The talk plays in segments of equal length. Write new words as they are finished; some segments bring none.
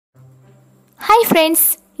Hi friends,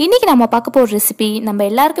 இன்னைக்கு நம்ம பார்க்க போற ரெசிபி நம்ம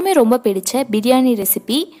எல்லாருக்குமே ரொம்ப பிடிச்ச பிரியாணி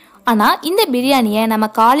ரெசிபி. ஆனா இந்த பிரியாணியை நம்ம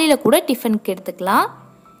காலையில கூட டிஃபனுக்கு எடுத்துக்கலாம்.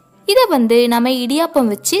 இத நம்ம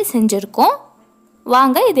இடியாப்பம் வச்சு செஞ்சிருக்கோம்.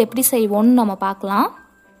 வாங்க இது எப்படி செய்வோம்னு நம்ம பார்க்கலாம்.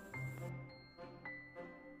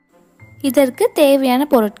 இதற்கு தேவையான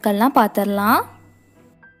பொருட்கள்லாம் பார்த்திரலாம்.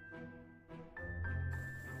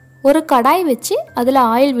 ஒரு கடாய் வச்சு அதுல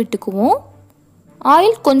ஆயில் விட்டுக்குவோம்.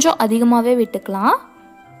 ஆயில் கொஞ்சம் அதிகமாவே விட்டுக்கலாம்.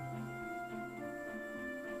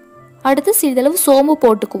 அடுத்து சிறிதளவு சோம்பு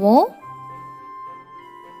போட்டுக்குவோம்.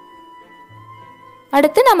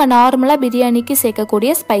 அடுத்து நம்ம நார்மலா பிரியாணிக்கு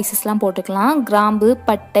சேர்க்கக்கூடிய ஸ்பைசஸ்லாம் போட்டுக்கலாம். கிராம்பு,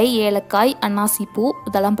 பட்டை, ஏலக்காய், அன்னாசி பூ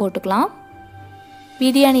இதெல்லாம் போட்டுக்கலாம்.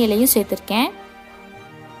 பிரியாணி இலையும் சேர்த்திருக்கேன்.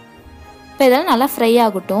 இப்போ இதெல்லாம் நல்லா ஃப்ரை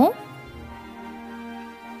ஆகட்டும்.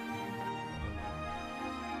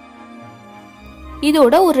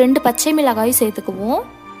 இதோட ஒரு 2 பச்சை மிளகாய் சேர்த்துக்குவோம்.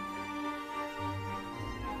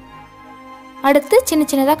 அடுத்து சின்ன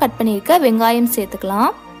சின்னதா கட் பண்ணியிருக்க வெங்காயம்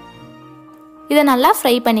சேர்த்துக்கலாம். இதை நல்லா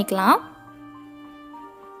ஃப்ரை பண்ணிக்கலாம்.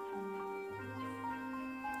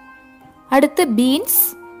 அடுத்து பீன்ஸ்,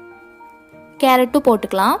 கேரட்டும்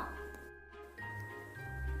போட்டுக்கலாம்.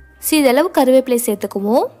 சிறிதளவு கருவேப்பிலை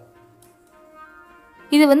சேர்த்துக்குவோம்.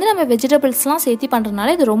 இது நம்ம வெஜிடபிள்ஸ்லாம் சேர்த்து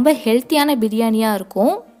பண்ணுறதுனால இது ரொம்ப ஹெல்த்தியான பிரியாணியாக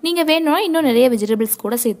இருக்கும். நீங்கள் வேணும்னா இன்னும் நிறைய வெஜிடபிள்ஸ்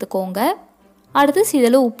கூட சேர்த்துக்கோங்க. அடுத்து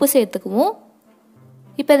சிறிதளவு உப்பு சேர்த்துக்குவோம்.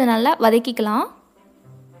 இப்போ இதை நல்லா வதக்கிக்கலாம்.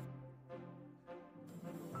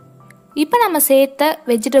 இப்போ நம்ம சேர்த்த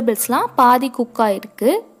வெஜிடபிள்ஸ்லாம் பாதி குக்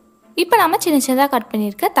ஆகிருக்கு. இப்போ நம்ம சின்ன சின்னதாக கட்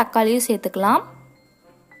பண்ணியிருக்க தக்காளியும் சேர்த்துக்கலாம்.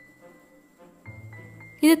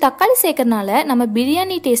 இது தக்காளி சேர்க்கறதுனால நம்ம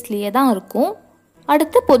பிரியாணி டேஸ்ட்லேயே தான் இருக்கும்.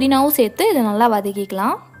 அடுத்து புதினாவும் சேர்த்து இதை நல்லா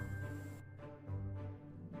வதக்கிக்கலாம்.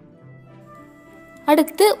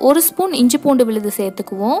 அடுத்து 1 ஸ்பூன் இஞ்சி பூண்டு விழுது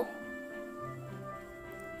சேர்த்துக்குவோம்.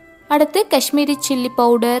 அடுத்து காஷ்மீரி சில்லி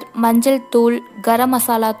பவுடர், மஞ்சள் தூள், கரம்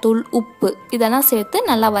மசாலா தூள், உப்பு இதெல்லாம் சேர்த்து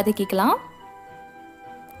நல்லா வதக்கிக்கலாம்.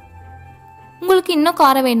 உங்களுக்கு இன்னும்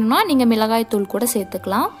காரம் வேணும்னா நீங்கள் மிளகாய் தூள் கூட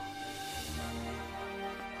சேர்த்துக்கலாம்.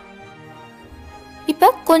 இப்போ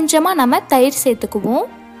கொஞ்சமாக நம்ம தயிர் சேர்த்துக்குவோம்.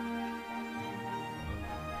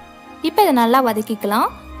 இப்போ இதை நல்லா வதக்கிக்கலாம்.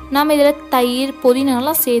 நம்ம இதில் தயிர்,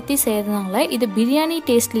 புதினாலாம் சேர்த்து செய்கிறதுனால இது பிரியாணி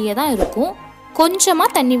டேஸ்ட்லேயே தான் இருக்கும்.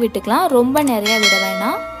 கொஞ்சமாக தண்ணி விட்டுக்கலாம், ரொம்ப நிறையா விட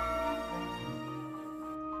வேணாம்.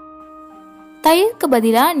 தயிருக்கு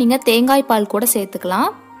பதிலாக நீங்கள் தேங்காய் பால் கூட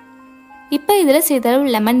சேர்த்துக்கலாம். இப்போ இதில்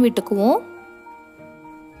சிறிதளவு லெமன் விட்டுக்குவோம்.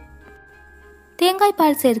 தேங்காய்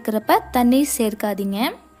பால் சேர்க்கிறப்ப தண்ணீர் சேர்க்காதீங்க.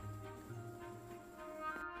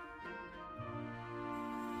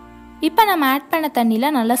 இப்போ நம்ம ஆட் பண்ண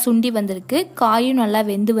தண்ணியில் நல்லா சுண்டி வந்திருக்கு. காயும் நல்லா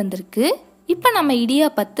வெந்து வந்திருக்கு. இப்போ நம்ம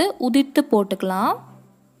இடியாப்பத்தை உதிர்த்து போட்டுக்கலாம்.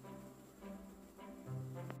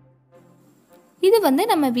 இது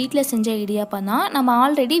நம்ம வீட்டில் செஞ்ச இடியாப்பம் தான். நம்ம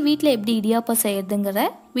ஆல்ரெடி வீட்டில் எப்படி இடியாப்பம் செய்யறதுங்கிற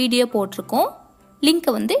வீடியோ போட்டிருக்கோம்.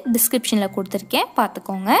 லிங்க்கை டிஸ்கிரிப்ஷனில் கொடுத்துருக்கேன்,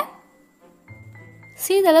 பார்த்துக்கோங்க.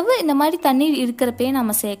 சிறிதளவு இந்த மாதிரி தண்ணீர் இருக்கிறப்பே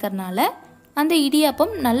நம்ம சேர்க்கறனால அந்த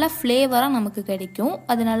இடியாப்பம் நல்ல ஃப்ளேவராக நமக்கு கிடைக்கும்.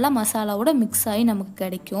 அது நல்லா மசாலாவோட மிக்ஸ் ஆகி நமக்கு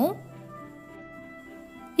கிடைக்கும்.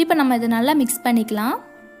 இப்போ நம்ம இதை நல்லா மிக்ஸ் பண்ணிக்கலாம்.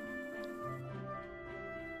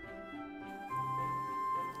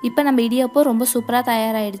 இப்போ நம்ம இடியாப்பம் ரொம்ப சூப்பராக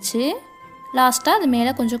தயாராகிடுச்சு. லாஸ்ட்டாக அது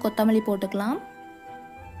மேலே கொஞ்சம் கொத்தமல்லி போட்டுக்கலாம்.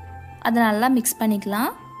 அதை நல்லா மிக்ஸ் பண்ணிக்கலாம்.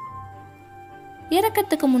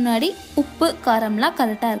 இறக்கிறதுக்கு முன்னாடி உப்பு காரம்லாம்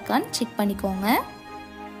கரெக்டாக இருக்கான்னு செக் பண்ணிக்கோங்க.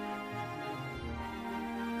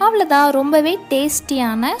 அவ்வளோதான், ரொம்பவே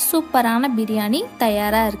டேஸ்டியான சூப்பரான பிரியாணி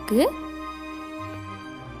தயாராக இருக்குது.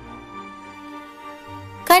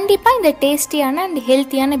 கண்டிப்பாக இந்த டேஸ்டியான அண்ட்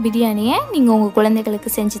ஹெல்த்தியான பிரியாணியை நீங்கள் உங்கள்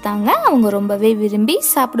குழந்தைகளுக்கு செஞ்சு தாங்க. அவங்க ரொம்பவே விரும்பி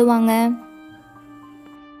சாப்பிடுவாங்க.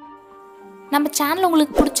 நம்ம சேனல்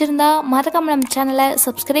உங்களுக்கு பிடிச்சிருந்தா மறக்காம நம்ம சேனலை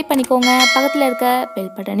சப்ஸ்கிரைப் பண்ணிக்கோங்க. பக்கத்தில் இருக்க பெல்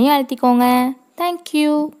பட்டனையும் அழுத்திக்கோங்க.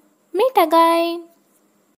 Thank you. Meet again.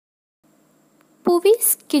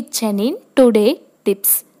 புவிஸ் கிச்சனின் today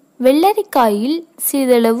tips. வெள்ளரிக்காயில்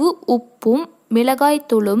சிறிதளவு உப்பும் மிளகாய்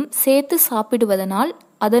தூளும் சேர்த்து சாப்பிடுவதனால்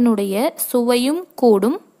அதனுடைய சுவையும்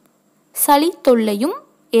கூடும், சளி தொல்லையும்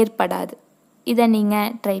ஏற்படாது. இதை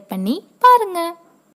நீங்கள் ட்ரை பண்ணி பாருங்கள்.